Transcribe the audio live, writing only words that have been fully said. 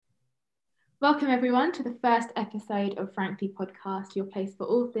Welcome everyone to the first episode of Frankly Podcast, your place for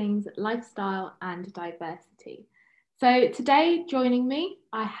all things lifestyle and diversity. So today joining me,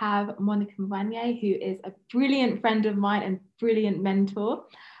 I have Monica Mwanye, who is a brilliant friend of mine and brilliant mentor.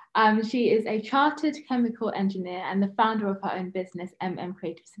 She is a chartered chemical engineer and the founder of her own business,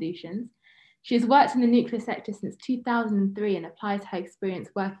 Creative Solutions. She has worked in the nuclear sector since 2003 and applies her experience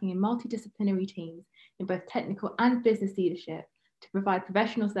working in multidisciplinary teams in both technical and business leadership to provide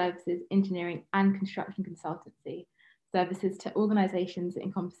professional services, engineering and construction consultancy services to organisations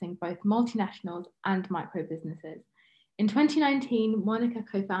encompassing both multinationals and micro businesses. In 2019, Monica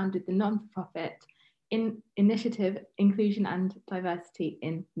co-founded the non-profit initiative Inclusion and Diversity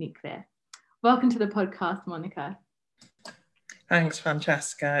in Nuclear. Welcome to the podcast, Monica. Thanks,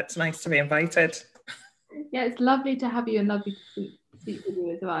 Francesca. It's nice to be invited. Yeah, it's lovely to have you and lovely to speak with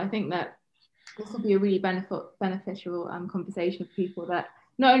you as well. I think that this will be a really beneficial conversation for people that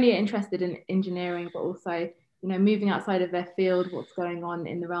not only are interested in engineering, but also, moving outside of their field, what's going on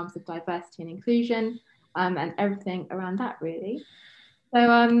in the realms of diversity and inclusion, and everything around that, really.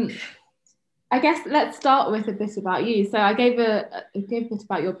 So I guess let's start with a bit about you. So I gave a bit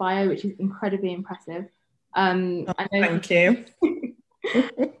about your bio, which is incredibly impressive. Thank you.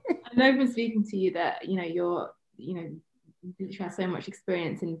 I know from speaking to you that, you have so much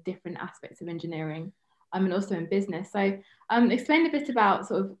experience in different aspects of engineering and also in business. So explain a bit about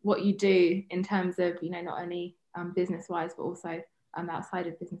sort of what you do in terms of, not only business-wise, but also outside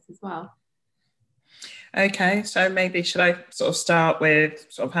of business as well. Okay, so maybe should I sort of start with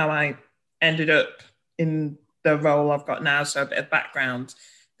sort of how I ended up in the role I've got now, so a bit of background.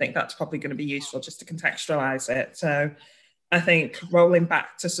 I think that's probably going to be useful just to contextualise it. So I think rolling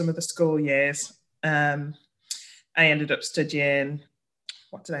back to some of the school years, I ended up studying,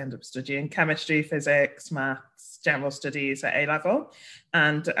 what did I end up studying? Chemistry, physics, maths, general studies at A-level.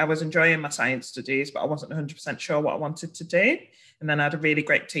 And I was enjoying my science studies, but I wasn't 100% sure what I wanted to do. And then I had a really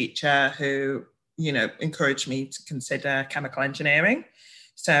great teacher who, encouraged me to consider chemical engineering.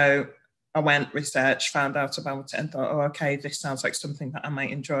 So I went, researched, found out about it and thought, oh, okay, this sounds like something that I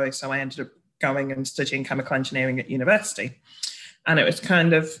might enjoy. So I ended up going and studying chemical engineering at university. And it was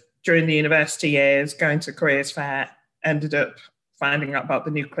kind of during the university years, going to careers fair, ended up finding out about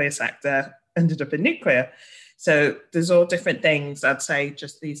the nuclear sector, ended up in nuclear. So there's all different things, I'd say,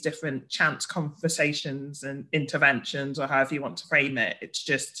 just these different chance conversations and interventions, or however you want to frame it. It's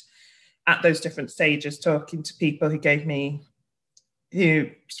just at those different stages, talking to people who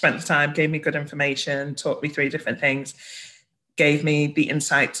spent the time, gave me good information, taught me through different things, gave me the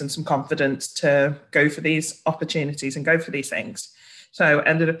insights and some confidence to go for these opportunities and go for these things. So I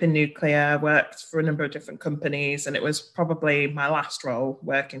ended up in nuclear, worked for a number of different companies, and it was probably my last role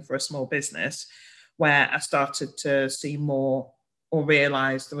working for a small business where I started to see more or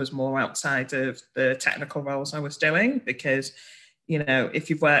realise there was more outside of the technical roles I was doing. Because, if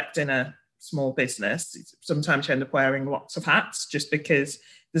you've worked in a small business, sometimes you end up wearing lots of hats just because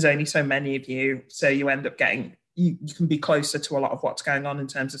there's only so many of you. So you end up you can be closer to a lot of what's going on in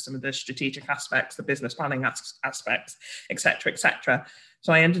terms of some of the strategic aspects, the business planning aspects, et cetera, et cetera.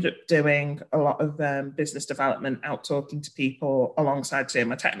 So I ended up doing a lot of business development, out talking to people alongside doing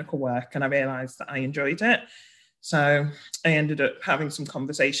my technical work, and I realised that I enjoyed it. So I ended up having some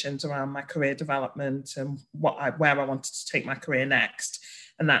conversations around my career development and where I wanted to take my career next.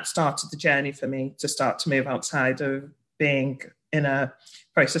 And that started the journey for me to start to move outside of being in a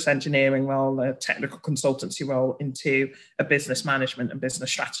process engineering role, a technical consultancy role, into a business management and business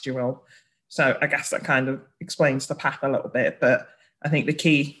strategy role. So I guess that kind of explains the path a little bit. But I think the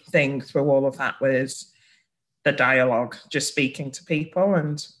key thing through all of that was the dialogue, just speaking to people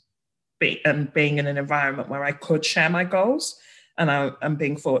and being in an environment where I could share my goals. And I'm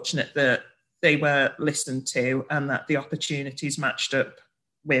being fortunate that they were listened to and that the opportunities matched up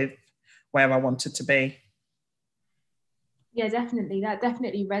with where I wanted to be. Yeah, definitely. That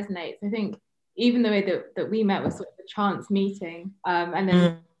definitely resonates. I think even the way that we met was sort of a chance meeting, and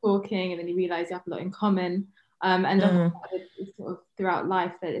then talking, and then you realise you have a lot in common. And it's sort of throughout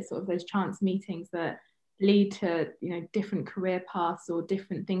life that it's sort of those chance meetings that lead to different career paths or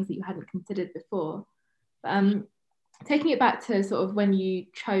different things that you hadn't considered before. Taking it back to sort of when you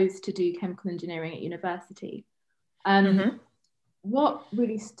chose to do chemical engineering at university, what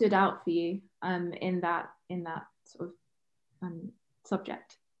really stood out for you in that sort of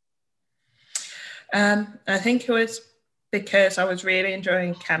subject? I think it was because I was really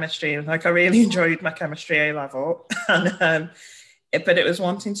enjoying chemistry. Like I really enjoyed my chemistry A level, but it was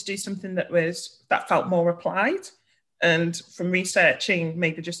wanting to do something that felt more applied. And from researching,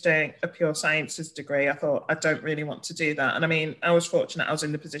 maybe just doing a pure sciences degree, I thought, I don't really want to do that. And I mean, I was fortunate, I was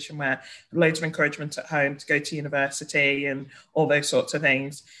in the position where loads of encouragement at home to go to university and all those sorts of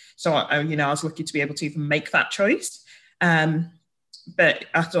things. So, I was lucky to be able to even make that choice. But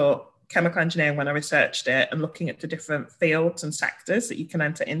I thought chemical engineering, when I researched it and looking at the different fields and sectors that you can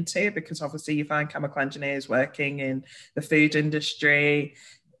enter into, because obviously you find chemical engineers working in the food industry,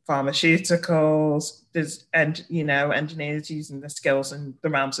 pharmaceuticals, there's engineers using the skills in the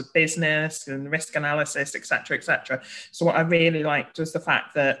realms of business and risk analysis, etc., etc. So what I really liked was the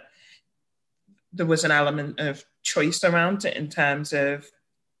fact that there was an element of choice around it, in terms of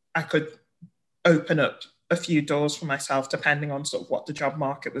I could open up a few doors for myself depending on sort of what the job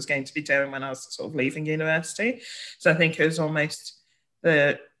market was going to be doing when I was sort of leaving university. So I think it was almost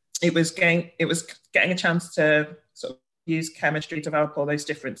it was getting a chance to sort of use chemistry, develop all those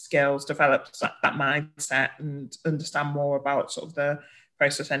different skills, develop that mindset, and understand more about sort of the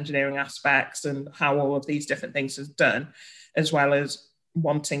process engineering aspects and how all of these different things is done, as well as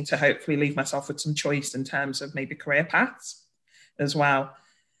wanting to hopefully leave myself with some choice in terms of maybe career paths as well.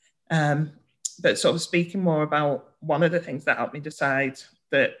 But sort of speaking more about one of the things that helped me decide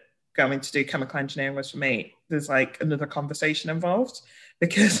that going to do chemical engineering was for me, there's like another conversation involved,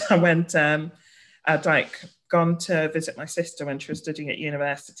 because I'd like gone to visit my sister when she was studying at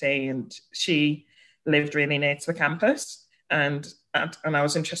university, and she lived really near to the campus, and I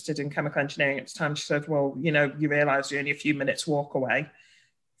was interested in chemical engineering at the time. She said, well, you realise you're only a few minutes walk away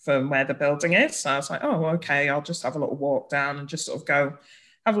from where the building is. So I was like, oh, okay, I'll just have a little walk down and just sort of go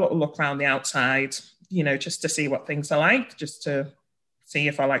have a little look around the outside, just to see what things are like, just to see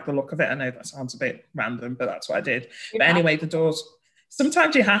if I like the look of it. I know that sounds a bit random, but that's what I did. But anyway, the doors,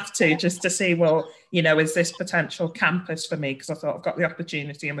 sometimes you have to, just to see, well, is this potential campus for me? Because I thought, I've got the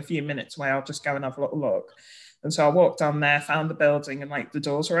opportunity, I'm a few minutes away, I'll just go and have a little look. And so I walked on there, found the building, and like the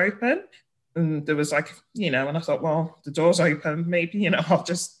doors were open. And there was like, and I thought, well, the door's open, maybe, I'll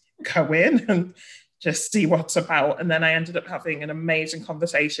just go in and just see what's about. And then I ended up having an amazing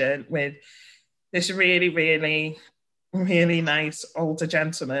conversation with this really, really, really nice older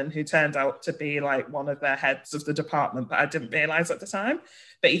gentleman who turned out to be like one of the heads of the department, but I didn't realize at the time.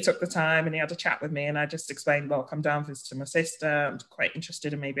 But he took the time and he had a chat with me, and I just explained, look, I'm down visiting my sister, I'm quite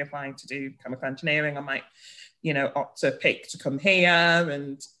interested in maybe applying to do chemical engineering, I might, opt to pick to come here.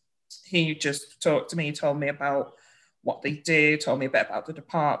 And he just talked to me, told me about what they do, told me a bit about the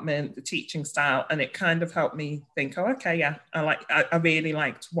department, the teaching style, and it kind of helped me think, oh, okay, yeah, I really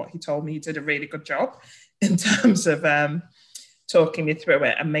liked what he told me. He did a really good job in terms of talking me through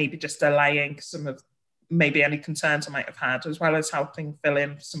it, and maybe just allaying some of maybe any concerns I might have had, as well as helping fill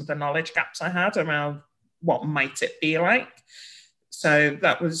in some of the knowledge gaps I had around what might it be like. So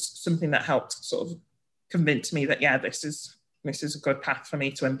that was something that helped sort of convince me that, yeah, this is a good path for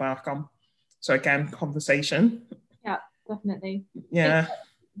me to embark on. So again, conversation. Yeah, definitely. Yeah.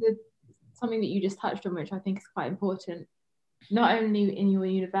 Something that you just touched on, which I think is quite important, not only in your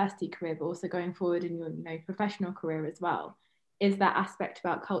university career, but also going forward in your professional career as well, is that aspect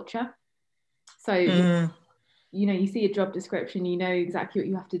about culture. So, you see a job description, you know exactly what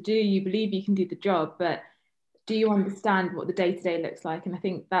you have to do, you believe you can do the job, but do you understand what the day-to-day looks like? And I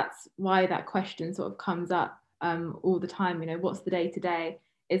think that's why that question sort of comes up all the time. What's the day-to-day?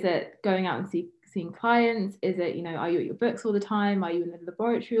 Is it going out and seeing clients? Is it, are you at your books all the time? Are you in the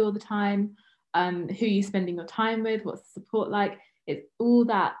laboratory all the time? Who are you spending your time with? What's the support like? It's all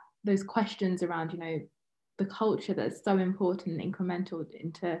those questions around, the culture that's so important and incremental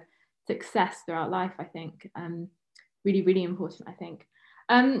into success throughout life, I think. Really, really important, I think.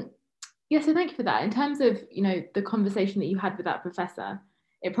 Yeah, so thank you for that. In terms of, the conversation that you had with that professor,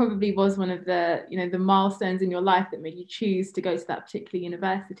 it probably was one of the, the milestones in your life that made you choose to go to that particular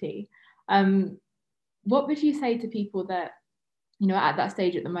university. What would you say to people that, at that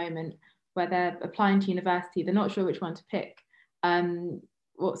stage at the moment where they're applying to university, they're not sure which one to pick?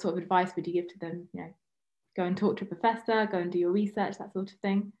 What sort of advice would you give to them? Go and talk to a professor, go and do your research, that sort of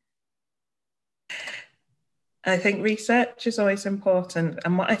thing. I think research is always important.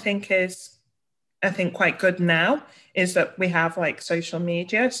 And what I think quite good now is that we have like social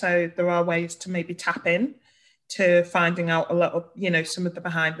media. So there are ways to maybe tap in to finding out a little, some of the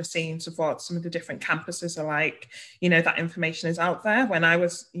behind the scenes of what some of the different campuses are like. That information is out there. When I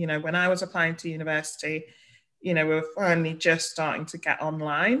was applying to university, we were finally just starting to get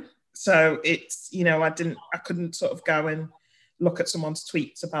online. So it's, I couldn't sort of go and look at someone's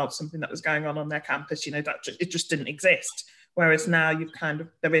tweets about something that was going on their campus, it just didn't exist. Whereas now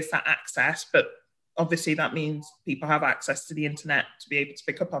there is that access, but obviously that means people have access to the internet to be able to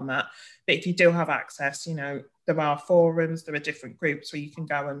pick up on that. But if you do have access, there there are forums, there are different groups where you can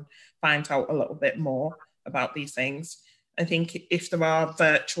go and find out a little bit more about these things. I think if there are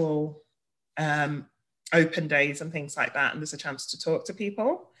virtual open days and things like that, and there's a chance to talk to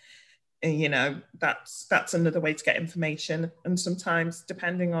people, you know, that's another way to get information. And sometimes,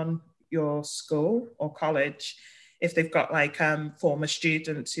 depending on your school or college, if they've got like former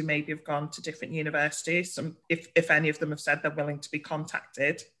students who maybe have gone to different universities, if any of them have said they're willing to be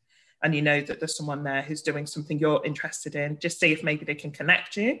contacted, and you know that there's someone there who's doing something you're interested in, just see if maybe they can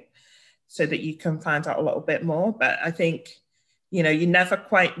connect you so that you can find out a little bit more. But I think, you know, you never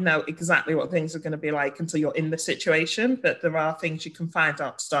quite know exactly what things are going to be like until you're in the situation, but there are things you can find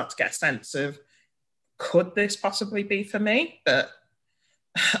out to start to get a sense of, could this possibly be for me? But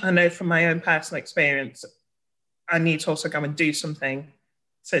I know from my own personal experience, I need to also go and do something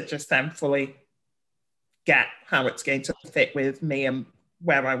to just then fully get how it's going to fit with me and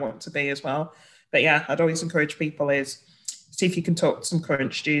where I want to be as well. But yeah, I'd always encourage people is see if you can talk to some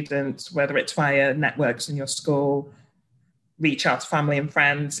current students, whether it's via networks in your school, reach out to family and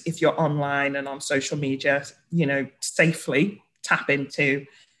friends. If you're online and on social media, you know, safely tap into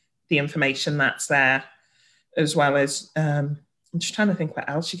the information that's there, as well as I'm just trying to think what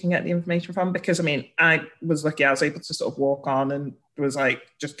else you can get the information from, because I mean, I was lucky I was able to sort of walk on and was like,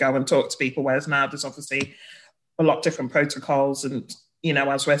 just go and talk to people, whereas now there's obviously a lot of different protocols, and you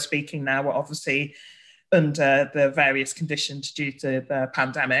know, as we're speaking now, we're obviously under the various conditions due to the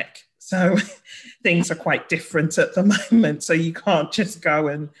pandemic, so things are quite different at the moment. So you can't just go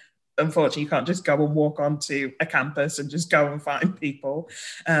and, unfortunately, you can't just go and walk onto a campus and just go and find people,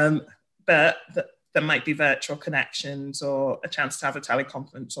 but there might be virtual connections or a chance to have a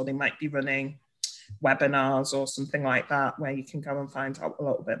teleconference, or they might be running webinars or something like that where you can go and find out a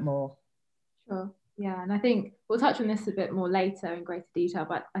little bit more. Sure. Yeah, and I think we'll touch on this a bit more later in greater detail,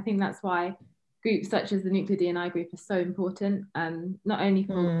 but I think that's why groups such as the Nuclear D&I group are so important, not only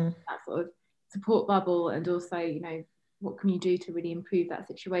for that sort of support bubble, and also, you know, what can you do to really improve that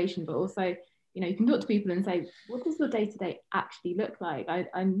situation, but also, you know, you can talk to people and say, what does your day-to-day actually look like?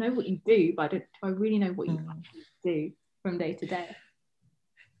 I know what you do, but do I really know what you actually do from day to day?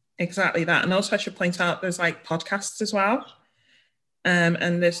 Exactly that. And also I should point out there's like podcasts as well.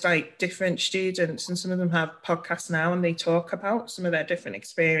 And there's like different students, and some of them have podcasts now, and they talk about some of their different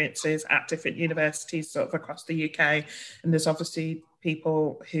experiences at different universities sort of across the UK. And there's obviously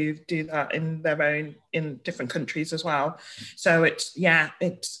people who do that in their own, in different countries as well. So it's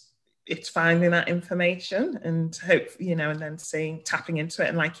finding that information and hope, you know, and then tapping into it.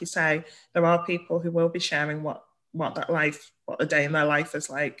 And like you say, there are people who will be sharing what a day in their life is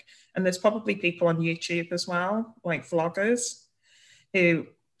like. And there's probably people on YouTube as well, like vloggers, who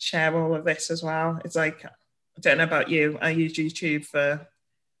share all of this as well. It's like, I don't know about you, I use YouTube for,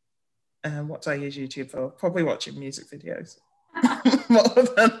 what do I use YouTube for? Probably watching music videos more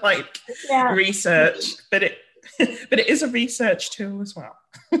than like research, but it is a research tool as well.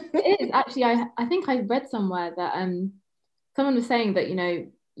 It is actually. I think I read somewhere that someone was saying that, you know,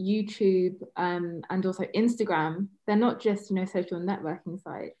 YouTube and also Instagram, they're not just, you know, social networking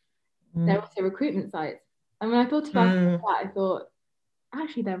sites, they're also recruitment sites. And when I thought about that, I thought,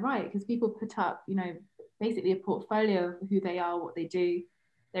 actually they're right, because people put up, you know, basically a portfolio of who they are, what they do,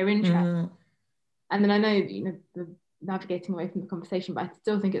 their interests. And then I know, you know, the navigating away from the conversation, but I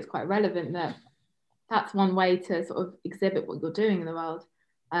still think it's quite relevant that that's one way to sort of exhibit what you're doing in the world,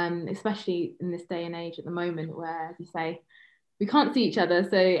 especially in this day and age at the moment where, as you say, we can't see each other,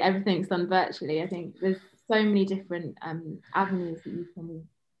 so everything's done virtually. I think there's so many different avenues that you can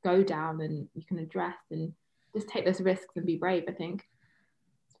go down and you can address, and just take those risks and be brave. I think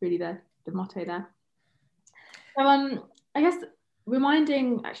it's really the motto there. So I guess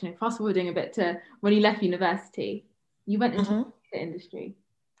fast forwarding a bit to when you left university, you went into the industry,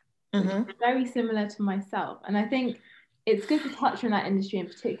 which is very similar to myself. And I think it's good to touch on that industry in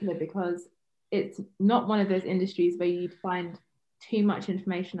particular, because it's not one of those industries where you'd find too much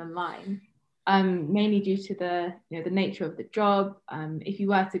information online, mainly due to the nature of the job. If you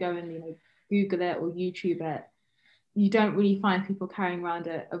were to go and Google it or YouTube it, you don't really find people carrying around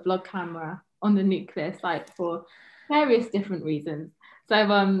a vlog camera on the nuclear site for various different reasons. So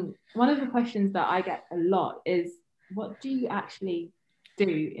one of the questions that I get a lot is, what do you actually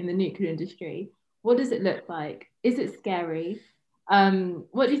do in the nuclear industry? What does it look like? Is it scary?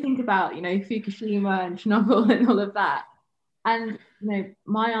 What do you think about, Fukushima and Chernobyl and all of that? And,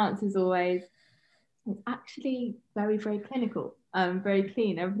 my answer is always, it's actually very, very clinical, very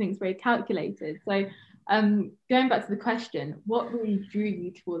clean. Everything's very calculated. So going back to the question, what really drew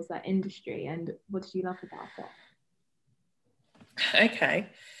you towards that industry, and what did you love about it? Okay.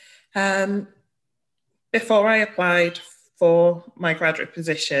 before I applied for my graduate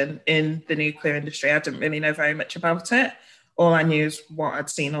position in the nuclear industry, I didn't really know very much about it. All I knew is what I'd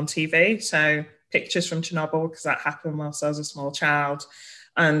seen on TV. So pictures from Chernobyl, because that happened whilst I was a small child,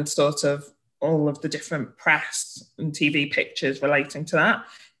 and sort of all of the different press and TV pictures relating to that.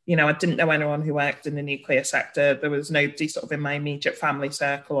 I didn't know anyone who worked in the nuclear sector. There was nobody sort of in my immediate family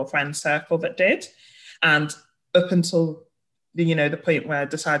circle or friend circle that did. And up until the point where I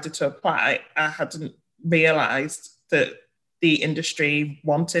decided to apply, I hadn't realised that the industry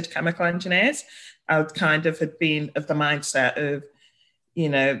wanted chemical engineers. I kind of had been of the mindset of,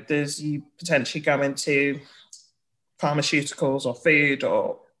 you potentially go into pharmaceuticals or food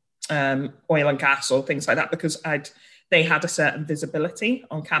or oil and gas or things like that, because they had a certain visibility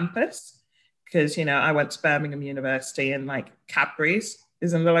on campus. Because, I went to Birmingham University, and like Cadbury's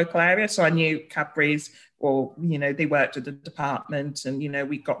is in the local area. So I knew Cadbury's, or, they worked at the department, and,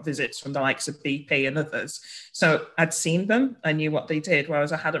 we got visits from the likes of BP and others. So I'd seen them, I knew what they did,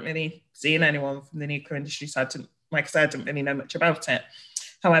 whereas I hadn't really seen anyone from the nuclear industry. So I didn't really know much about it.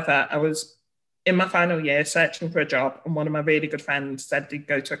 However, I was in my final year searching for a job, and one of my really good friends said they'd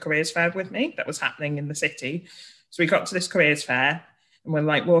go to a careers fair with me that was happening in the city. So we got to this careers fair, and we're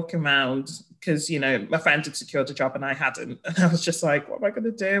like walking around, because, my friend had secured a job and I hadn't. And I was just like, what am I going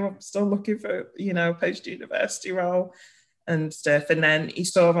to do? I'm still looking for, a post-university role and stuff. And then he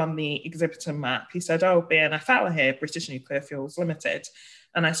saw on the exhibitor map, he said, oh, BNFL are here, British Nuclear Fuels Limited.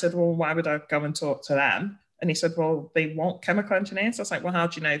 And I said, well, why would I go and talk to them? And he said, well, they want chemical engineers. I was like, well, how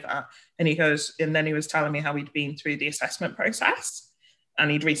do you know that? And then he was telling me how he'd been through the assessment process,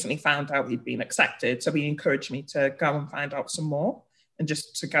 and he'd recently found out he'd been accepted. So he encouraged me to go and find out some more, and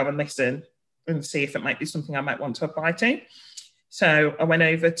just to go and listen and see if it might be something I might want to apply to. So I went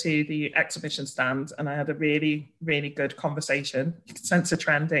over to the exhibition stand, and I had a really, really good conversation. You can sense a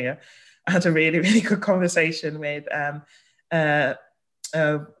trend here. I had a really, really good conversation with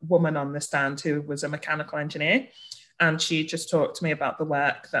a woman on the stand who was a mechanical engineer. And she just talked to me about the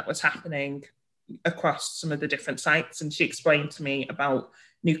work that was happening across some of the different sites. And she explained to me about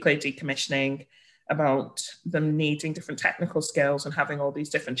nuclear decommissioning, about them needing different technical skills and having all these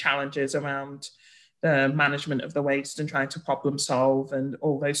different challenges around the management of the waste and trying to problem solve and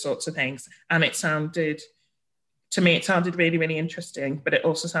all those sorts of things. And it sounded really, really interesting, but it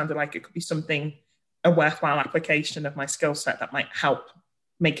also sounded like it could be a worthwhile application of my skill set that might help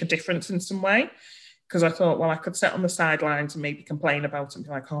make a difference in some way. Because I thought, well, I could sit on the sidelines and maybe complain about it and be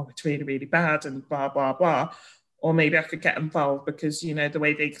like, oh, it's really, really bad and blah, blah, blah. Or maybe I could get involved, because, the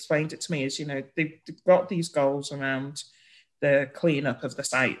way they explained it to me is, they've got these goals around the cleanup of the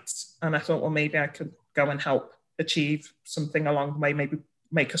sites. And I thought, well, maybe I could go and help achieve something along the way, maybe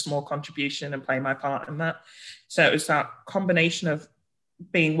make a small contribution and play my part in that. So it was that combination of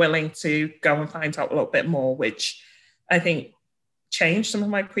being willing to go and find out a little bit more, which I think changed some of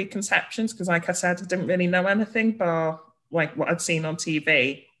my preconceptions, because like I said, I didn't really know anything but like what I'd seen on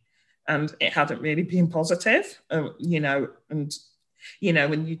TV, and it hadn't really been positive, and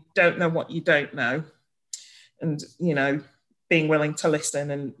when you don't know what you don't know, and being willing to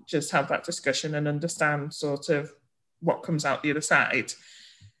listen and just have that discussion and understand sort of what comes out the other side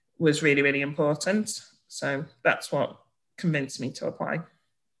was really, really important. So that's what convinced me to apply.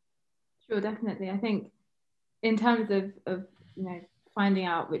 Sure, definitely. I think in terms of finding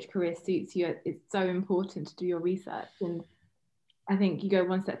out which career suits you, it's so important to do your research. And I think you go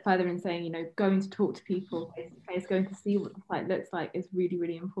one step further in saying, going to talk to people face to face, going to see what the site looks like is really,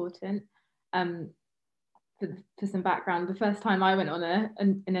 really important. For some background, the first time I went on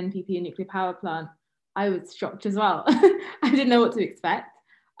an NPP, a nuclear power plant, I was shocked as well. I didn't know what to expect.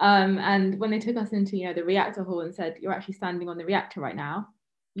 And when they took us into, the reactor hall and said, you're actually standing on the reactor right now,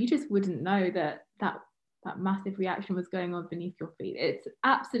 you just wouldn't know that massive reaction was going on beneath your feet. It's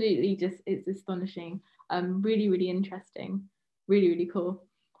absolutely it's astonishing. Really, really interesting. Really, really cool.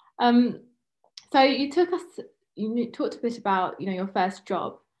 So you talked a bit about, your first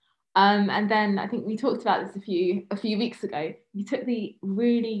job. And then I think we talked about this a few weeks ago. You took the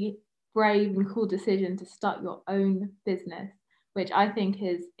really brave and cool decision to start your own business, which I think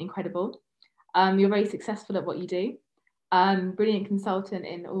is incredible. You're very successful at what you do. Brilliant consultant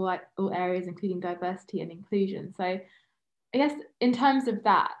in all areas, including diversity and inclusion. So I guess in terms of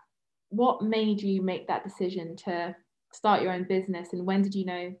that, what made you make that decision to start your own business, and when did you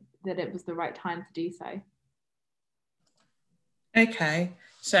know that it was the right time to do so? Okay,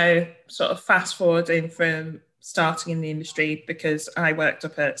 so sort of fast forwarding from starting in the industry, because I worked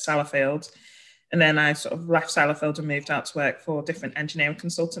up at Sellafield, and then I sort of left Sellafield and moved out to work for different engineering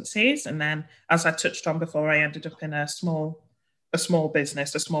consultancies. And then, as I touched on before, I ended up in a small a small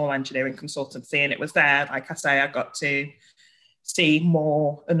business, a small engineering consultancy. And it was there, like I say, I got to see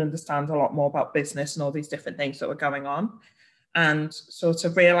more and understand a lot more about business and all these different things that were going on. And sort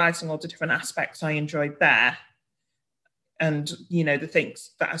of realizing all the different aspects I enjoyed there. And, you know, the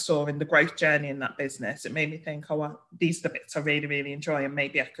things that I saw in the growth journey in that business, it made me think, oh, well, these are the bits I really, really enjoy. And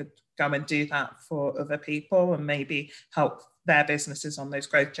maybe I could go and do that for other people and maybe help their businesses on those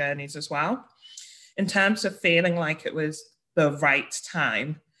growth journeys as well. In terms of feeling like it was the right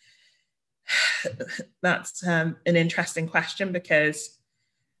time, that's an interesting question, because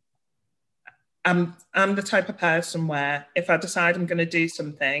I'm the type of person where if I decide I'm going to do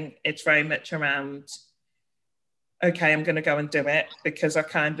something, it's very much around, okay, I'm going to go and do it, because I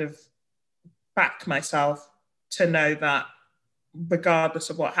kind of back myself to know that regardless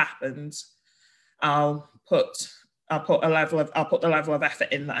of what happens, I'll put the level of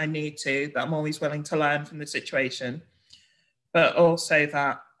effort in that I need to, that I'm always willing to learn from the situation, but also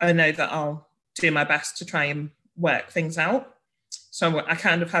that I know that I'll do my best to try and work things out. So I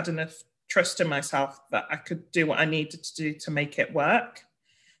kind of had enough trust in myself that I could do what I needed to do to make it work,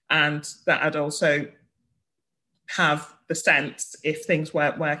 and that I'd also have the sense, if things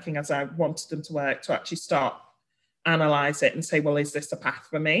weren't working as I wanted them to work, to actually start, analyze it and say, well, is this a path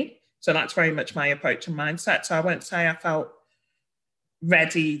for me? So that's very much my approach and mindset. So I won't say I felt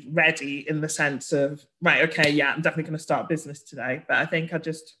ready in the sense of, right, okay, yeah, I'm definitely going to start a business today. But I think I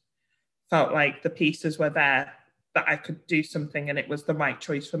just felt like the pieces were there, that I could do something, and it was the right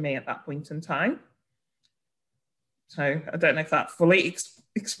choice for me at that point in time. So I don't know if that fully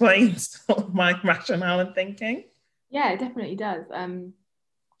explains my rationale and thinking. Yeah, it definitely does.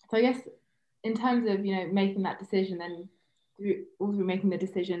 So I guess in terms of, you know, making that decision and through making the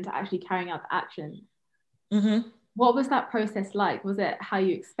decision to actually carrying out the action, what was that process like? Was it how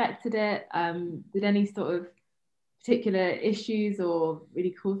you expected it? Did any sort of particular issues or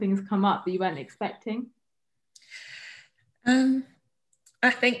really cool things come up that you weren't expecting? I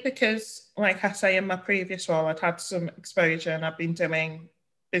think because, like I say, in my previous role, I'd had some exposure and I've been doing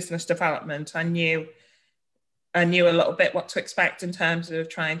business development. I knew a little bit what to expect in terms of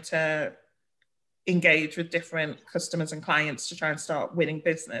trying to engage with different customers and clients to try and start winning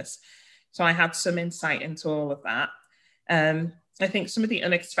business. So I had some insight into all of that. I think some of the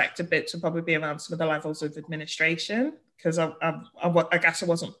unexpected bits would probably be around some of the levels of administration, because I guess I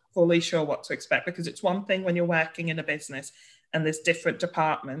wasn't fully sure what to expect, because it's one thing when you're working in a business and there's different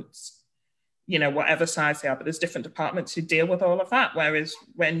departments, you know, whatever size they are, but there's different departments who deal with all of that. Whereas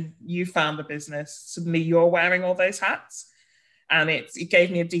when you found the business, suddenly you're wearing all those hats. And it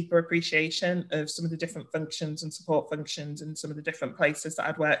gave me a deeper appreciation of some of the different functions and support functions and some of the different places that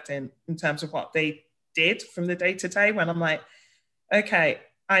I'd worked in terms of what they did from the day to day, when I'm like, okay,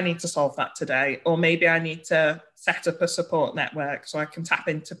 I need to solve that today. Or maybe I need to set up a support network so I can tap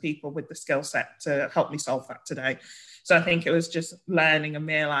into people with the skill set to help me solve that today. So I think it was just learning and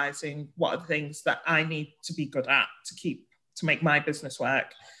realizing what are the things that I need to be good at to make my business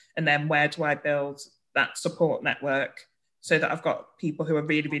work. And then where do I build that support network so that I've got people who are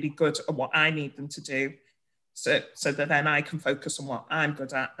really, really good at what I need them to do, so that then I can focus on what I'm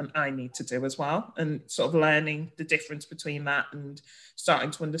good at and I need to do as well. And sort of learning the difference between that and starting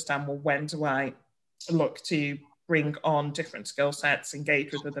to understand, well, when do I look to bring on different skill sets,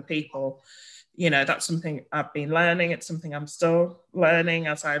 engage with other people? You know, that's something I've been learning. It's something I'm still learning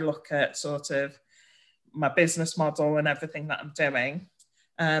as I look at sort of my business model and everything that I'm doing.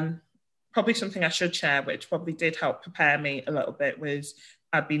 Probably something I should share, which probably did help prepare me a little bit, was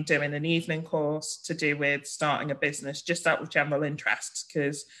I'd been doing an evening course to do with starting a business just out of general interest,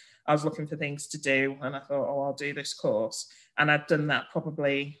 because I was looking for things to do and I thought, oh, I'll do this course. And I'd done that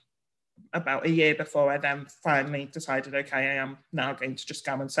probably about a year before I then finally decided, okay, I am now going to just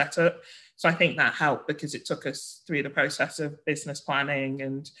go and set up. So I think that helped, because it took us through the process of business planning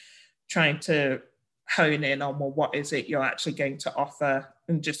and trying to hone in on, well, what is it you're actually going to offer,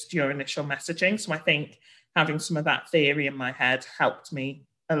 and just your initial messaging. So I think having some of that theory in my head helped me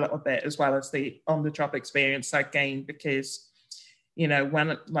a little bit, as well as the on-the-job experience I gained, because, you know,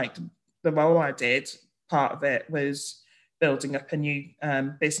 when like the role I did, part of it was building up a new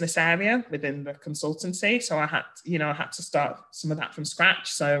business area within the consultancy. So I had to start some of that from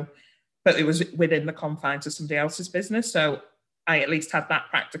scratch. So, but it was within the confines of somebody else's business. So I at least had that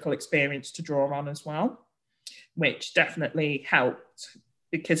practical experience to draw on as well, which definitely helped,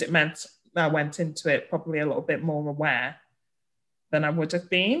 because it meant I went into it probably a little bit more aware than I would have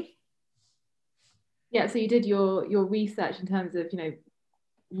been. Yeah, so you did your research in terms of, you know,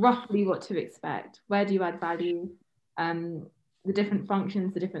 roughly what to expect. Where do you add value? The different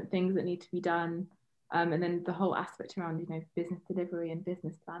functions, the different things that need to be done. and then the whole aspect around, you know, business delivery and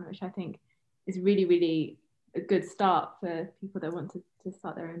business plan, which I think is really, really a good start for people that want to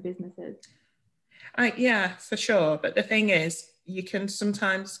start their own businesses. Yeah, for sure. But the thing is, you can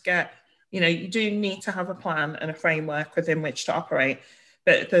sometimes get, you know, you do need to have a plan and a framework within which to operate.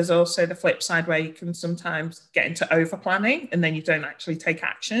 But there's also the flip side where you can sometimes get into over planning and then you don't actually take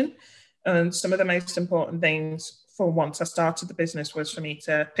action. And some of the most important things for once I started the business was for me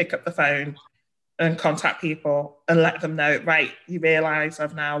to pick up the phone and contact people and let them know, right, you realize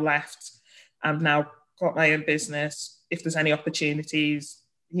I've now left, I've now got my own business. If there's any opportunities,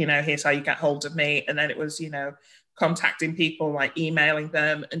 you know, here's how you get hold of me. And then it was, you know, contacting people, like emailing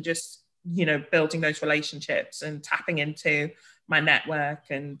them and just, you know, building those relationships and tapping into my network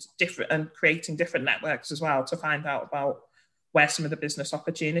and creating different networks as well to find out about where some of the business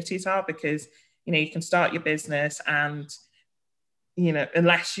opportunities are. Because, you know, you can start your business and, you know,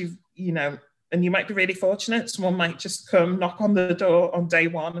 unless you've, you know, and you might be really fortunate, someone might just come knock on the door on day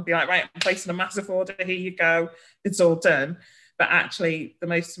one and be like, right, I'm placing a massive order, here you go, it's all done. But actually, the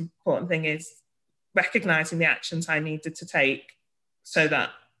most important thing is recognizing the actions I needed to take so that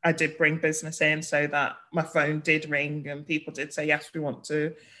I did bring business in, so that my phone did ring and people did say, yes, we want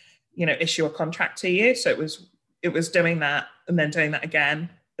to, you know, issue a contract to you. So it was doing that and then doing that again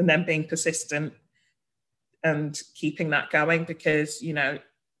and then being persistent and keeping that going, because, you know,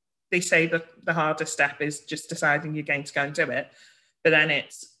 they say that the hardest step is just deciding you're going to go and do it. But then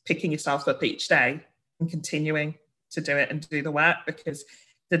it's picking yourself up each day and continuing to do it and do the work, because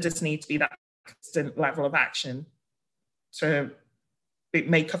there does need to be that constant level of action to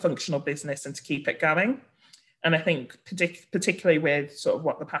make a functional business and to keep it going. And I think particularly with sort of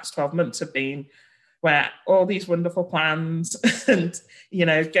what the past 12 months have been, where all these wonderful plans and, you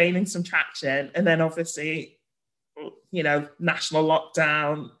know, gaining some traction, and then obviously, you know, national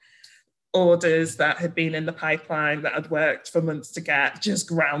lockdown, orders that had been in the pipeline that had worked for months to get just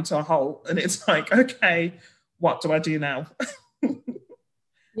ground to a halt. And it's like, okay, what do I do now?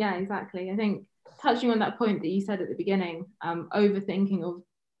 Yeah, exactly. I think touching on that point that you said at the beginning, overthinking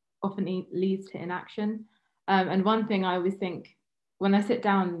often leads to inaction. And one thing I always think when I sit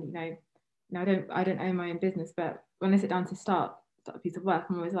down, you know, I don't own my own business, but when I sit down to start a piece of work,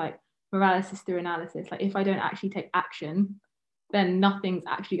 I'm always like, paralysis through analysis. Like, if I don't actually take action, then nothing's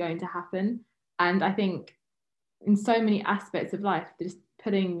actually going to happen. And I think in so many aspects of life, just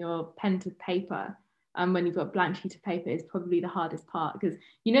putting your pen to paper when you've got a blank sheet of paper is probably the hardest part, because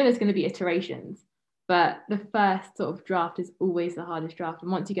you know there's going to be iterations, but the first sort of draft is always the hardest draft.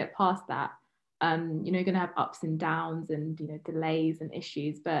 And once you get past that, you know, you're going to have ups and downs and, you know, delays and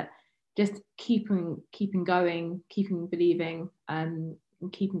issues, but just keeping going, keeping believing, and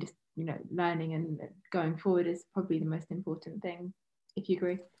keeping just, you know, learning and going forward is probably the most important thing, if you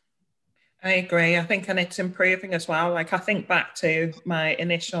agree. I agree. I think, and it's improving as well. Like, I think back to my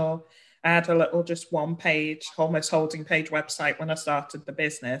initial, I had a little just one page, almost holding page website when I started the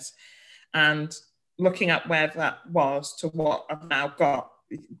business, and looking at where that was to what I've now got,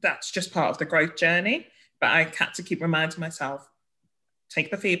 that's just part of the growth journey. But I had to keep reminding myself,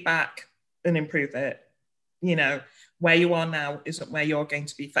 take the feedback and improve it. You know, where you are now isn't where you're going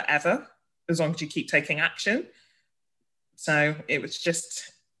to be forever, as long as you keep taking action. So it was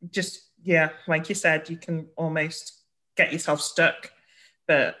just, yeah, like you said, you can almost get yourself stuck.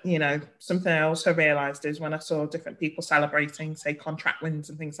 But, you know, something I also realized is when I saw different people celebrating, say, contract wins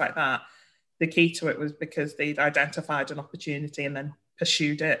and things like that, the key to it was because they'd identified an opportunity and then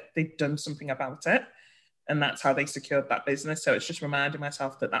pursued it. They'd done something about it. And that's how they secured that business. So it's just reminding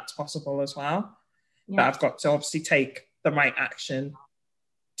myself that that's possible as well. Yeah. But I've got to obviously take the right action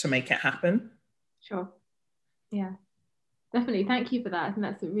to make it happen. Sure. Yeah, definitely. Thank you for that. I think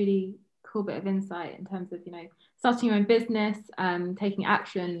that's a really cool bit of insight in terms of, you know, starting your own business, taking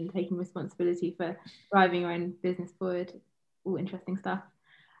action, taking responsibility for driving your own business forward. All interesting stuff.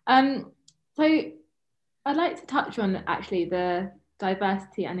 So I'd like to touch on actually the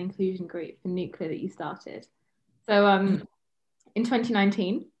diversity and inclusion group for Nuclear that you started. So in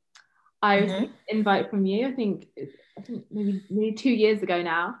 2019, I received an invite from you, I think maybe 2 years ago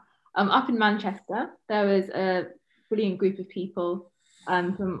now, up in Manchester. There was a brilliant group of people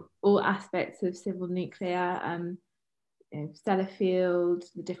from all aspects of civil nuclear, you know, Sellafield,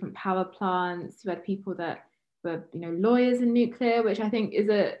 the different power plants. We had people that were, you know, lawyers in nuclear, which I think is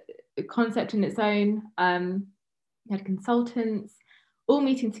a concept in its own. We had consultants all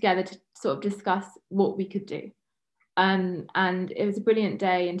meeting together to sort of discuss what we could do. And it was a brilliant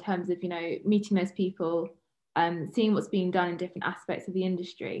day in terms of, you know, meeting those people, seeing what's being done in different aspects of the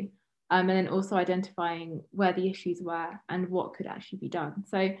industry, and then also identifying where the issues were and what could actually be done.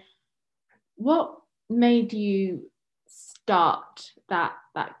 So what made you start that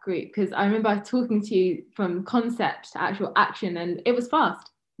group? Because I remember talking to you from concept to actual action, and it was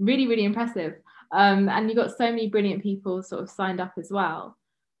fast, really, really impressive. And you got so many brilliant people sort of signed up as well.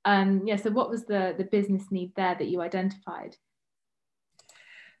 Yeah, so what was the business need there that you identified?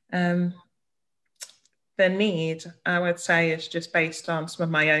 The need, I would say, is just based on some of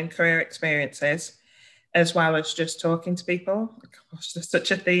my own career experiences, as well as just talking to people. Gosh, there's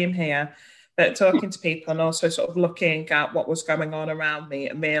such a theme here, but talking to people and also sort of looking at what was going on around me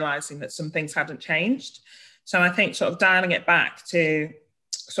and realizing that some things hadn't changed. So I think sort of dialing it back to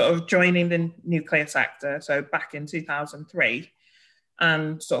sort of joining the nuclear sector, so back in 2003,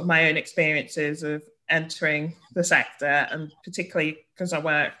 and sort of my own experiences of entering the sector, and particularly because I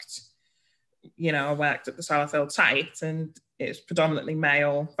worked at the Sourfield site, and it's predominantly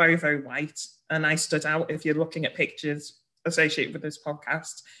male, very, very white. And I stood out. If you're looking at pictures associated with this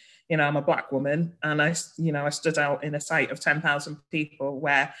podcast, I'm a Black woman, and I stood out in a site of 10,000 people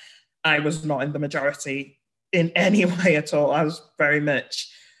where I was not in the majority in any way at all. I was very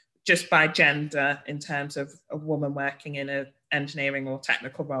much just by gender, in terms of a woman working in an engineering or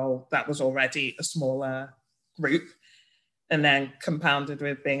technical role, that was already a smaller group. And then compounded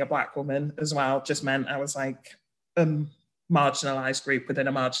with being a Black woman as well, just meant I was like a marginalised group within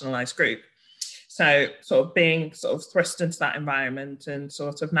a marginalised group. So sort of being sort of thrust into that environment and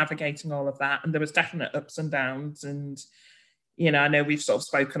sort of navigating all of that. And there was definite ups and downs. And, I know we've sort of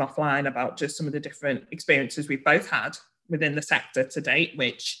spoken offline about just some of the different experiences we've both had within the sector to date,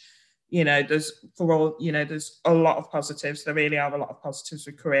 which, there's a lot of positives. There really are a lot of positives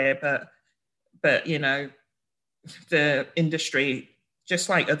with career, but the industry, just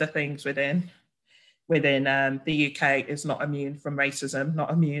like other things within the UK, is not immune from racism,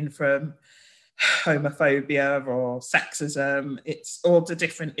 not immune from homophobia or sexism. It's all the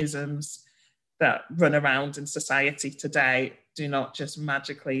different isms that run around in society today do not just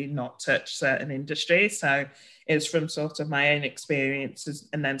magically not touch certain industries. So it's from sort of my own experiences,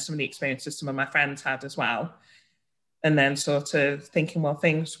 and then some of the experiences some of my friends had as well. And then sort of thinking, well,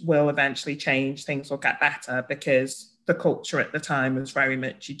 things will eventually change, things will get better, because the culture at the time was very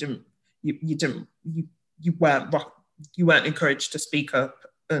much you weren't encouraged to speak up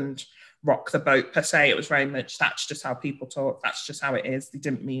and rock the boat per se. It was very much, that's just how people talk, that's just how it is. They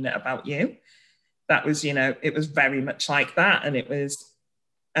didn't mean it about you. That was, it was very much like that. And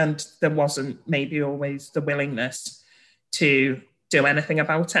there wasn't maybe always the willingness to do anything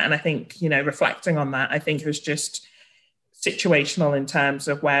about it. And I think, reflecting on that, I think it was just situational in terms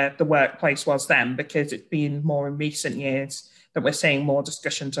of where the workplace was then, because it's been more in recent years that we're seeing more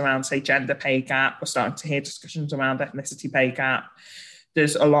discussions around, say, gender pay gap. We're starting to hear discussions around ethnicity pay gap.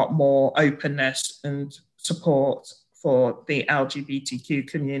 There's a lot more openness and support for the LGBTQ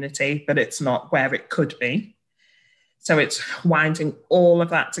community, but it's not where it could be. So it's winding all of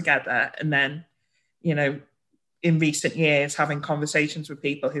that together. And then, in recent years, having conversations with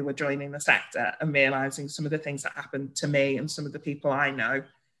people who were joining the sector and realizing some of the things that happened to me and some of the people I know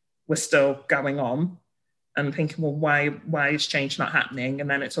were still going on, and thinking, well, why is change not happening? And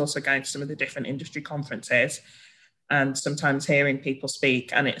then it's also going to some of the different industry conferences and sometimes hearing people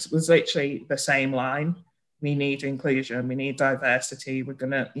speak, and it was literally the same line. We need inclusion, we need diversity, we're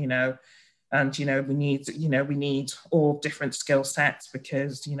gonna, we need all different skill sets,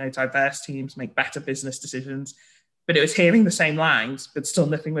 because, diverse teams make better business decisions. But it was hearing the same lines, but still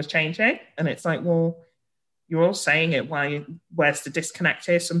nothing was changing. And it's like, well, you're all saying it. Where's the disconnect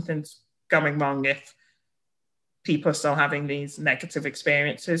here? Something's going wrong if people are still having these negative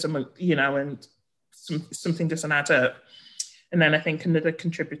experiences, and something doesn't add up. And then I think another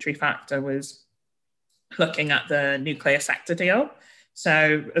contributory factor was looking at the nuclear sector deal.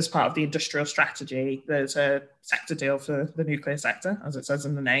 So as part of the industrial strategy, there's a sector deal for the nuclear sector, as it says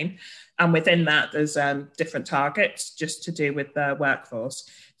in the name. And within that, there's different targets just to do with the workforce.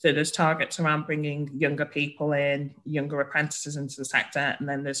 So there's targets around bringing younger people in, younger apprentices into the sector. And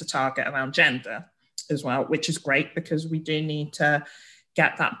then there's a target around gender as well, which is great, because we do need to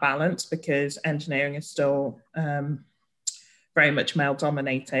get that balance, because engineering is still very much male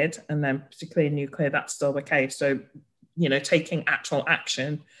dominated. And then particularly in nuclear, that's still the case. So taking actual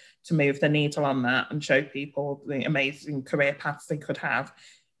action to move the needle on that and show people the amazing career paths they could have,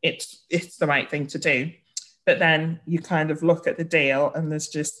 it's the right thing to do. But then you kind of look at the deal and there's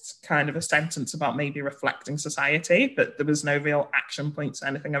just kind of a sentence about maybe reflecting society, but there was no real action points or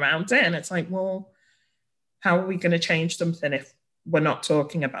anything around it. And it's like, well, how are we going to change something if we're not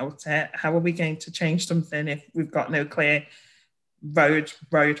talking about it? How are we going to change something if we've got no clear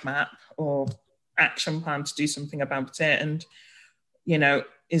roadmap or action plan to do something about it? And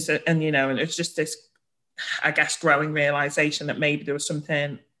it's just this I guess, growing realization that maybe there was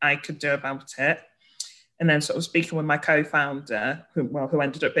something I could do about it. And then sort of speaking with my co-founder, who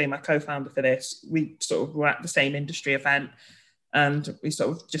ended up being my co-founder for this, we sort of were at the same industry event, and we sort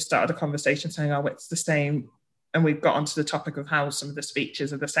of just started a conversation saying, oh, it's the same. And we've got onto the topic of how some of the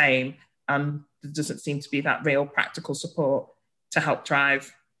speeches are the same, and there doesn't seem to be that real practical support to help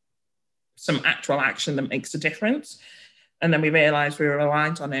drive some actual action that makes a difference. And then we realized we were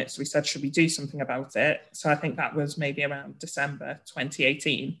aligned on it. So we said, should we do something about it? So I think that was maybe around December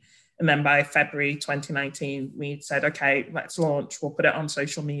 2018. And then by February 2019, we said, okay, let's launch. We'll put it on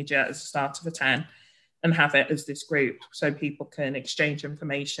social media as the start of a 10 and have it as this group so people can exchange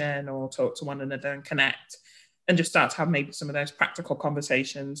information or talk to one another and connect, and just start to have maybe some of those practical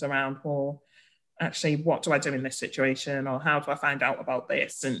conversations around, well, actually, what do I do in this situation? Or how do I find out about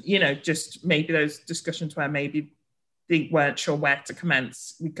this? And, you know, just maybe those discussions where maybe they weren't sure where to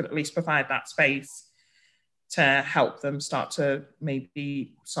commence, we could at least provide that space to help them start to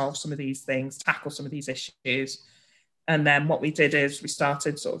maybe solve some of these things, tackle some of these issues. And then what we did is we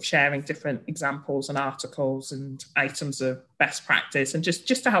started sort of sharing different examples and articles and items of best practice, and just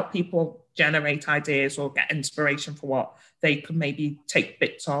to help people generate ideas or get inspiration for what they could maybe take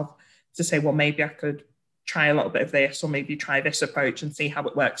bits of, to say, well, maybe I could try a little bit of this, or maybe try this approach and see how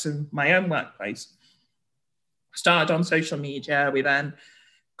it works in my own workplace. Started on social media. We then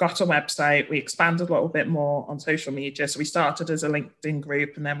got a website. We expanded a little bit more on social media. So we started as a LinkedIn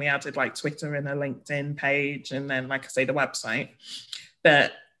group, and then we added like Twitter and a LinkedIn page, and then, like I say, the website.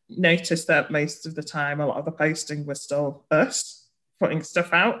 But noticed that most of the time, a lot of the posting was still us putting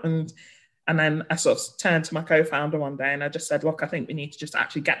stuff out. And then I sort of turned to my co-founder one day and I just said, look, I think we need to just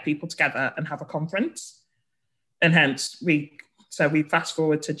actually get people together and have a conference. And hence we fast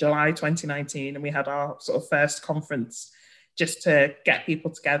forward to July 2019, and we had our sort of first conference, just to get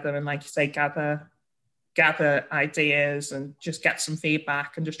people together and, like you say, gather ideas and just get some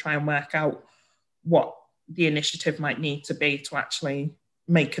feedback and just try and work out what the initiative might need to be to actually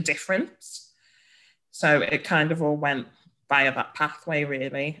make a difference. So it kind of all went via that pathway,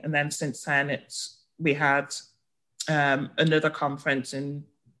 really. And then since then, we had another conference in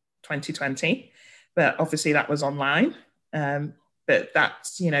 2020, but obviously that was online. But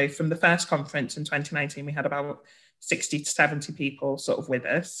that's, you know, from the first conference in 2019, we had about 60 to 70 people sort of with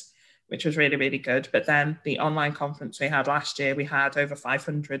us, which was really, really good. But then the online conference we had last year, we had over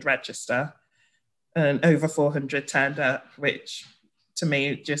 500 register and over 400 turned up, which to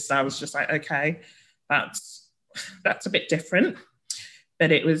me, I was just like, okay, that's a bit different.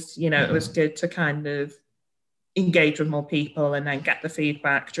 But it was, you know, it was good to kind of engage with more people and then get the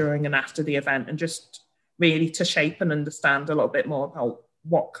feedback during and after the event, and just really to shape and understand a little bit more about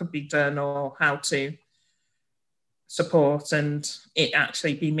what could be done or how to support and it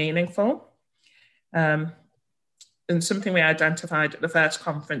actually be meaningful. And something we identified at the first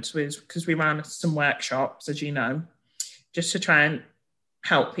conference was, because we ran some workshops, as you know, just to try and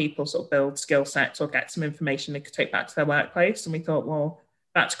help people sort of build skill sets or get some information they could take back to their workplace. And we thought, well,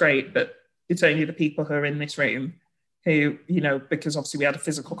 that's great, but it's only the people who are in this room who, you know, because obviously we had a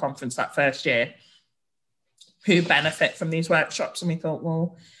physical conference that first year, who benefit from these workshops. And we thought,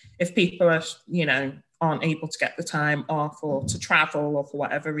 well, if people are, you know, aren't able to get the time off or to travel or for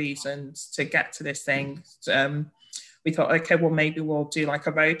whatever reasons to get to this thing, we thought, okay, well, maybe we'll do like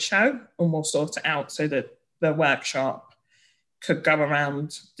a road show and we'll sort it out so that the workshop could go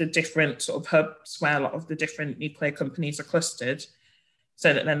around the different sort of hubs where a lot of the different nuclear companies are clustered,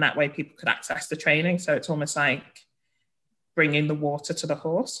 so that then that way people could access the training. So it's almost like bringing the water to the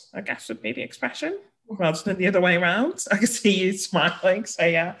horse, I guess would be the expression, rather than the other way around. I can see you smiling. So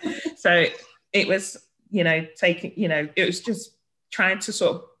yeah, so it was, you know, it was just trying to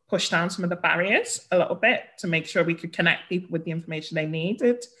sort of push down some of the barriers a little bit to make sure we could connect people with the information they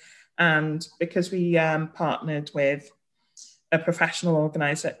needed. And because we partnered with a professional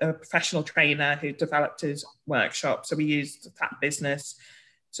organizer, a professional trainer who developed his workshop, so we used that business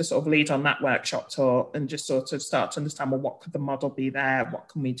to sort of lead on that workshop tour and just sort of start to understand, well, what could the model be there? What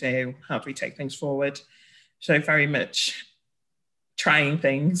can we do? How do we take things forward? So very much trying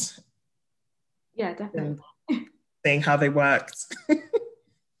things. Yeah, definitely. Seeing how they worked.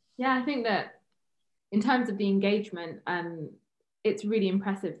 Yeah, I think that in terms of the engagement, it's really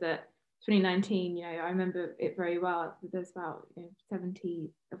impressive that 2019, you know, I remember it very well. There's about 70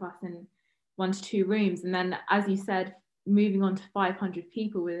 of us in 1 to 2 rooms. And then, as you said, moving on to 500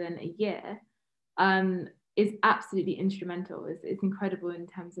 people within a year is absolutely instrumental. It's incredible in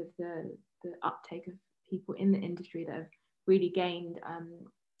terms of the uptake of people in the industry that have really gained,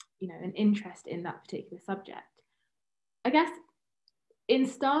 an interest in that particular subject. I guess in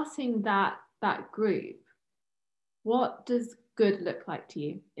starting that group, What does good look like to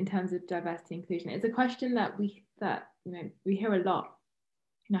you in terms of diversity and inclusion? It's a question that we hear a lot.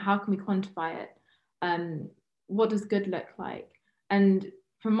 How can we quantify it? What does good look like? And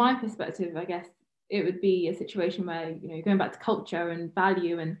from my perspective, I guess it would be a situation where, going back to culture and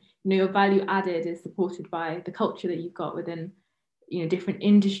value, and your value added is supported by the culture that you've got within different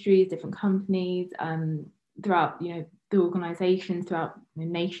industries, different companies, throughout the organizations, throughout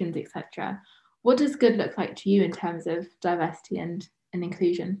nations, etc. What does good look like to you in terms of diversity and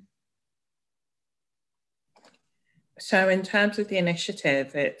inclusion? So in terms of the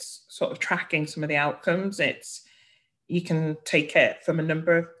initiative, it's sort of tracking some of the outcomes. You can take it from a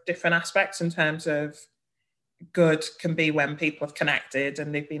number of different aspects. In terms of good can be when people have connected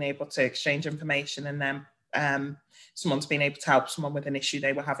and they've been able to exchange information, and then someone's been able to help someone with an issue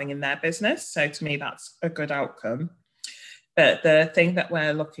they were having in their business. So to me, that's a good outcome. But the thing that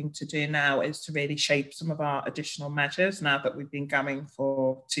we're looking to do now is to really shape some of our additional measures now that we've been going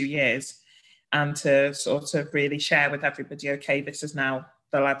for 2 years, and to sort of really share with everybody, okay, this is now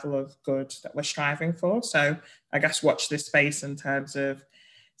the level of good that we're striving for. So I guess watch this space in terms of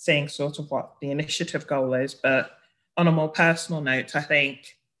seeing sort of what the initiative goal is. But on a more personal note, I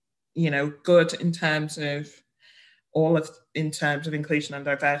think, good in terms of inclusion and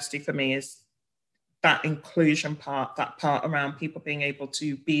diversity for me is that inclusion part, that part around people being able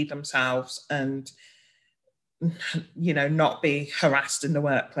to be themselves and, not be harassed in the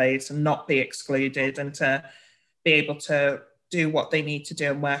workplace and not be excluded, and to be able to do what they need to do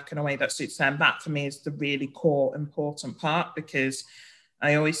and work in a way that suits them. That for me is the really core important part, because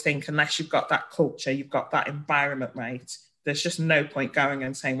I always think unless you've got that culture, you've got that environment right, there's just no point going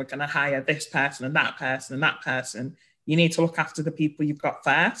and saying we're going to hire this person and that person and that person. You need to look after the people you've got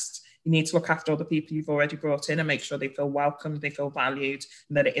first. You need to look after all the people you've already brought in and make sure they feel welcomed, they feel valued,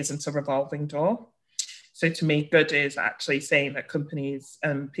 and that it isn't a revolving door. So to me, good is actually saying that companies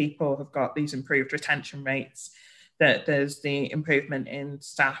and people have got these improved retention rates, that there's the improvement in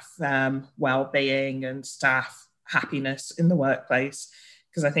staff well-being and staff happiness in the workplace,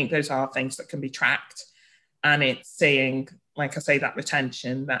 because I think those are things that can be tracked. And it's seeing, like I say, that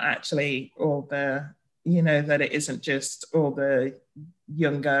retention, that actually all the, that it isn't just all the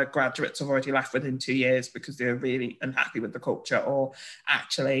younger graduates have already left within 2 years because they're really unhappy with the culture, or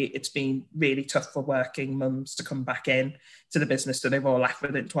actually it's been really tough for working mums to come back in to the business, so they've all left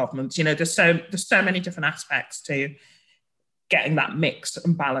within 12 months. There's so many different aspects to getting that mix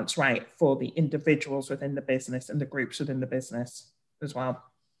and balance right for the individuals within the business and the groups within the business as well.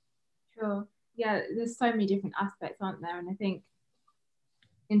 Sure. Yeah, there's so many different aspects, aren't there? And I think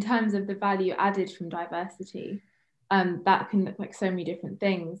in terms of the value added from diversity, that can look like so many different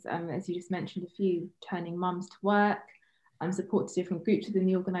things. As you just mentioned, a few, turning mums to work, support to different groups within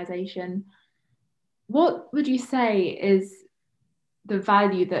the organisation. What would you say is the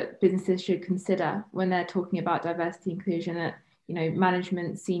value that businesses should consider when they're talking about diversity inclusion at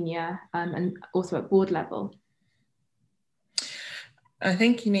management, senior, and also at board level? I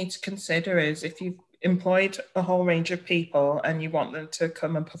think you need to consider is if you've employed a whole range of people and you want them to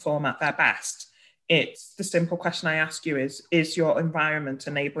come and perform at their best, it's the simple question I ask you is your environment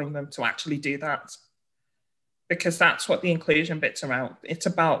enabling them to actually do that? Because that's what the inclusion bit's around. It's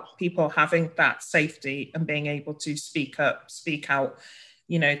about people having that safety and being able to speak up, speak out,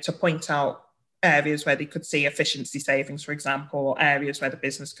 to point out areas where they could see efficiency savings, for example, or areas where the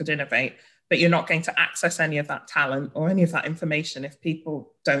business could innovate. But you're not going to access any of that talent or any of that information if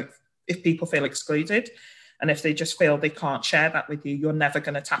people feel excluded. And if they just feel they can't share that with you, you're never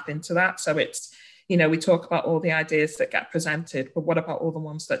going to tap into that. So it's, we talk about all the ideas that get presented, but what about all the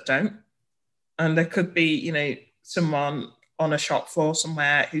ones that don't? And there could be, someone on a shop floor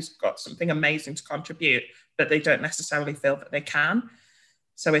somewhere who's got something amazing to contribute, but they don't necessarily feel that they can.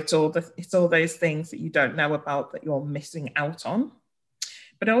 So it's all those things that you don't know about that you're missing out on.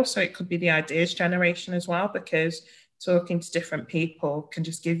 But also it could be the ideas generation as well, because talking to different people can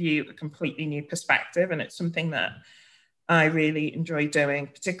just give you a completely new perspective. And it's something that I really enjoy doing,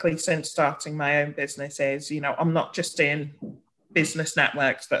 particularly since starting my own business is, I'm not just in business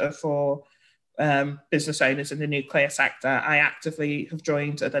networks that are for business owners in the nuclear sector. I actively have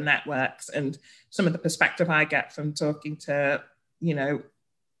joined other networks, and some of the perspective I get from talking to,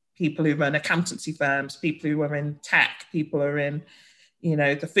 people who run accountancy firms, people who are in tech, people who are in,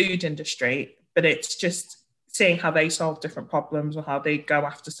 the food industry, but it's just seeing how they solve different problems or how they go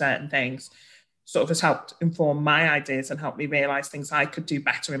after certain things sort of has helped inform my ideas and helped me realize things I could do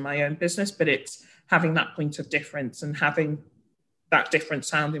better in my own business. But it's having that point of difference and having that different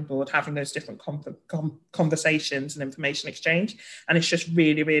sounding board, having those different conversations and information exchange. And it's just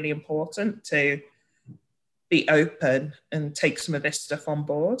really, really important to be open and take some of this stuff on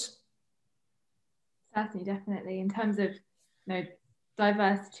board. Certainly, definitely. In terms of,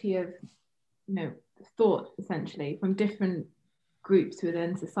 diversity of, thought, essentially, from different groups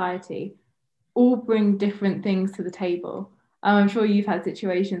within society, all bring different things to the table. I'm sure you've had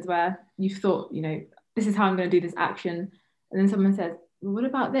situations where you've thought, this is how I'm going to do this action. And then someone says, well, what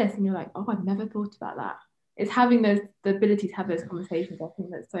about this? And you're like, oh, I've never thought about that. It's having the ability to have those conversations. I think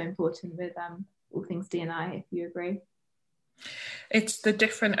that's so important with all things D&I, if you agree. It's the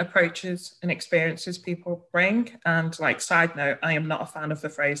different approaches and experiences people bring. And side note, I am not a fan of the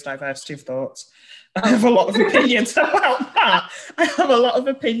phrase diversity of thoughts. I have a lot of opinions about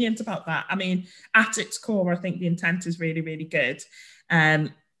that. I mean, at its core, I think the intent is really, really good. I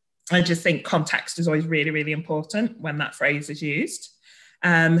just think context is always really, really important when that phrase is used.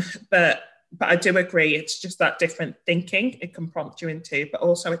 But I do agree, it's just that different thinking it can prompt you into, but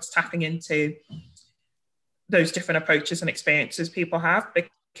also it's tapping into those different approaches and experiences people have,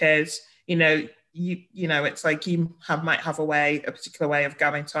 because it's like you might have a particular way of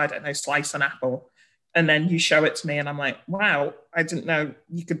going to, I don't know, slice an apple, and then you show it to me and I'm like, wow, I didn't know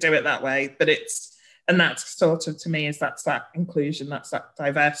you could do it that way. But that's sort of, to me, that's that inclusion, that's that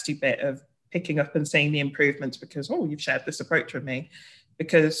diversity bit of picking up and seeing the improvements, because you've shared this approach with me,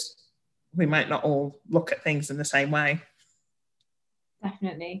 because we might not all look at things in the same way.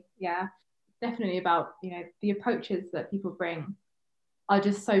 Definitely, yeah. Definitely about, the approaches that people bring are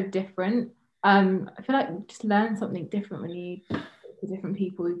just so different. I feel like you just learn something different when you talk to different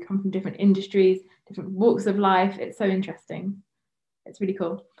people who come from different industries, different walks of life. It's so interesting. It's really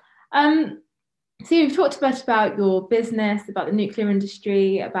cool. So you've talked a bit about your business, about the nuclear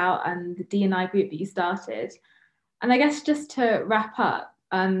industry, about the D&I group that you started. And I guess just to wrap up,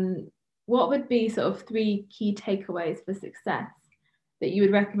 what would be sort of 3 key takeaways for success that you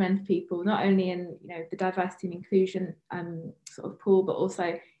would recommend for people, not only in the diversity and inclusion sort of pool, but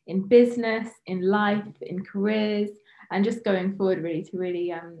also in business, in life, in careers, and just going forward, really, to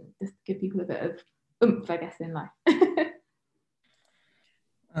really just give people a bit of oomph, I guess, in life?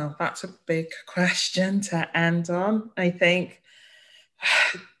 Well, that's a big question to end on. I think,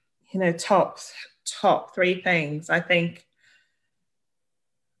 top 3 things. I think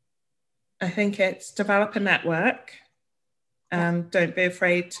it's develop a network, and don't be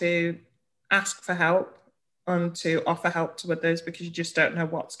afraid to ask for help and to offer help to others, because you just don't know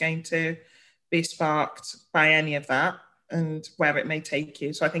what's going to be sparked by any of that and where it may take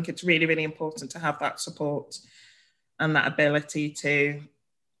you. So I think it's really, really important to have that support and that ability to,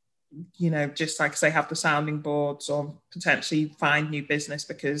 just like I say, have the sounding boards or potentially find new business,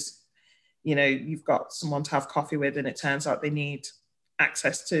 because, you've got someone to have coffee with and it turns out they need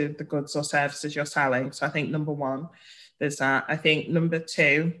access to the goods or services you're selling. So I think number 1, there's that. I think number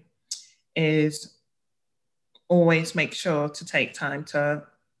 2 is always make sure to take time to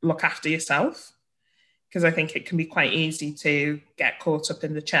look after yourself, because I think it can be quite easy to get caught up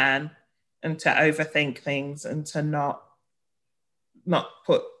in the churn and to overthink things and to not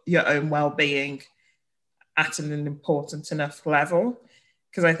put your own well-being at an important enough level.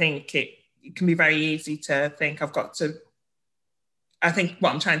 Because I think it can be very easy to think I think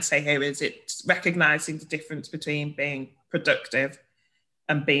what I'm trying to say here is it's recognizing the difference between being productive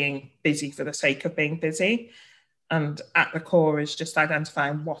and being busy for the sake of being busy. And at the core is just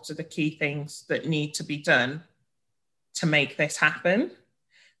identifying what are the key things that need to be done to make this happen.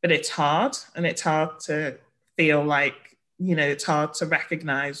 But it's hard, and it's hard to feel like, it's hard to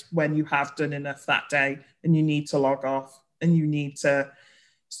recognize when you have done enough that day and you need to log off and you need to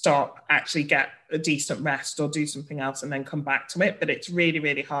stop, actually get a decent rest or do something else and then come back to it. But it's really,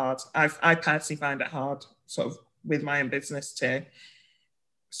 really hard. I personally find it hard sort of with my own business to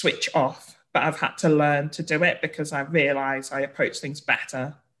switch off, but I've had to learn to do it, because I realize I approach things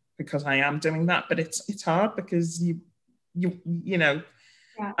better because I am doing that. But it's hard, because yeah.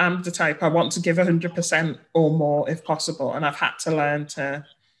 I'm the type, I want to give 100% or more if possible. And I've had to learn to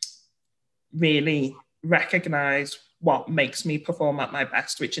really recognize what makes me perform at my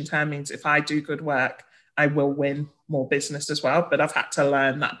best, which in turn means if I do good work, I will win more business as well. But I've had to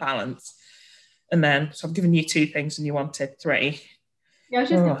learn that balance. And then, so I've given you 2 things and you wanted 3. Yeah, I was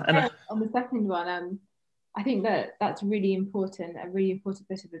just on the second one, I think that's really important, a really important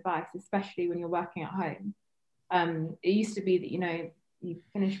bit of advice, especially when you're working at home. It used to be that, you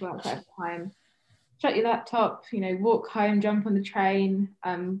finish work at a time, shut your laptop, walk home, jump on the train,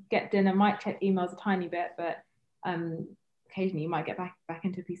 get dinner, might check emails a tiny bit, but occasionally you might get back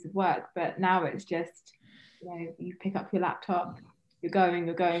into a piece of work. But now it's just, you pick up your laptop, you're going,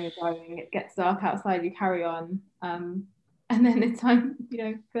 it gets dark outside, you carry on, and then it's time,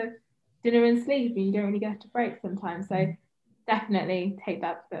 for dinner and sleep, and you don't really get to break sometimes. So definitely take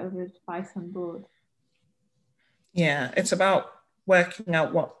that bit of advice on board. Yeah, it's about working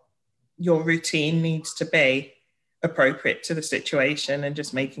out what your routine needs to be appropriate to the situation, and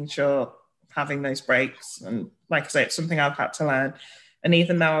just making sure having those breaks. And like I say, it's something I've had to learn. And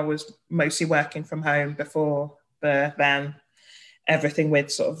even though I was mostly working from home before then everything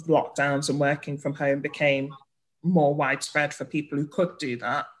with sort of lockdowns and working from home became more widespread for people who could do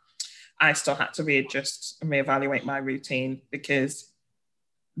that, I still had to readjust and reevaluate my routine, because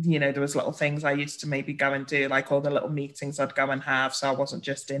there was little things I used to maybe go and do, like all the little meetings I'd go and have, so I wasn't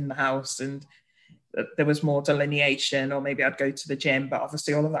just in the house, and there was more delineation. Or maybe I'd go to the gym, but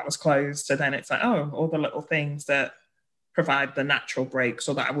obviously all of that was closed. So then it's like, oh, all the little things that provide the natural breaks,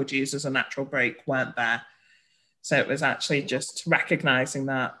 or that I would use as a natural break, weren't there. So it was actually just recognizing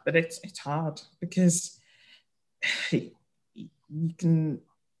that. But it's hard, because you can,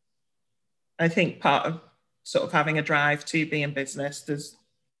 I think part of sort of having a drive to be in business, there's,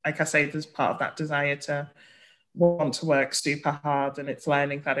 like I say, there's part of that desire to want to work super hard, and it's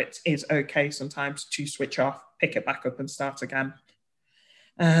learning that it is okay sometimes to switch off, pick it back up and start again.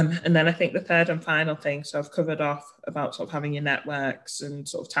 And then I think the third and final thing, so I've covered off about sort of having your networks and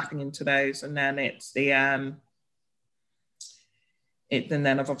sort of tapping into those, and then it's and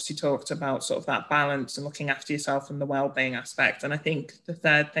then I've obviously talked about sort of that balance and looking after yourself and the well-being aspect. And I think the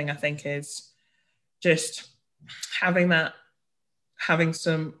third thing, I think, is just having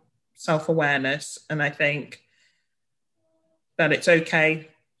some self-awareness. And I think that it's okay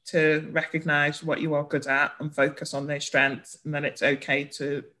to recognize what you are good at and focus on those strengths, and then it's okay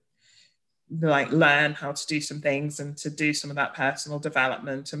to like learn how to do some things and to do some of that personal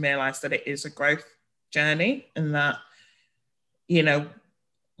development, and realize that it is a growth journey, and that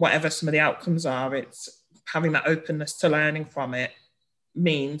whatever some of the outcomes are, it's having that openness to learning from it.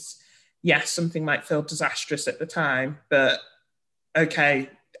 Means, yes, something might feel disastrous at the time, but okay,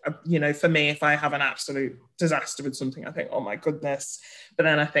 for me, if I have an absolute disaster with something, I think, oh my goodness. But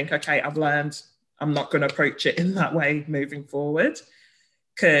then I think, okay, I've learned, I'm not going to approach it in that way moving forward.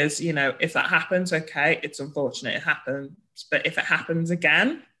 Because, if that happens, okay, it's unfortunate, it happens. But if it happens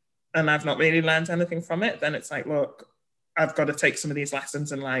again and I've not really learned anything from it, then it's like, look, I've got to take some of these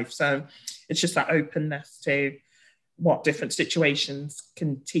lessons in life. So it's just that openness to what different situations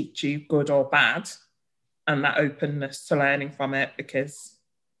can teach you, good or bad, and that openness to learning from it. Because,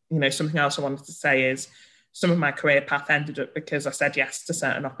 something else I wanted to say is some of my career path ended up because I said yes to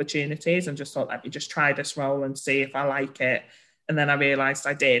certain opportunities and just thought, let me just try this role and see if I like it. And then I realized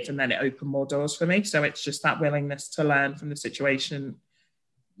I did, and then it opened more doors for me. So it's just that willingness to learn from the situation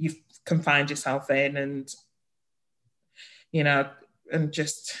you can find yourself in, and and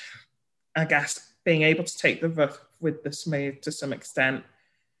just, I guess, being able to take the rough with the smooth to some extent.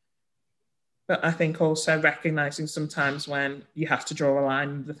 But I think also recognizing sometimes when you have to draw a line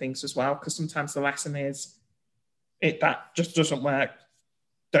in the things as well, because sometimes the lesson is that just doesn't work.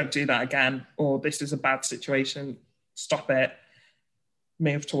 Don't do that again. Or this is a bad situation. Stop it.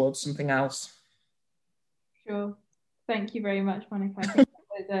 Move towards something else. Sure. Thank you very much, Monica. I think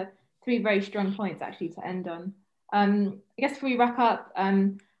those are three very strong points actually to end on. I guess before we wrap up,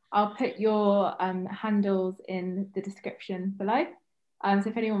 I'll put your handles in the description below. So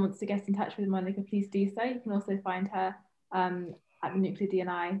if anyone wants to get in touch with Monica, please do so. You can also find her at the Nuclear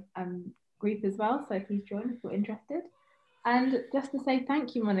D&I group as well. So please join if you're interested. And just to say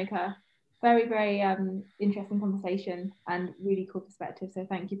thank you, Monica. Very, very interesting conversation and really cool perspective. So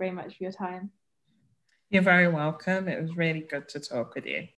thank you very much for your time. You're very welcome. It was really good to talk with you.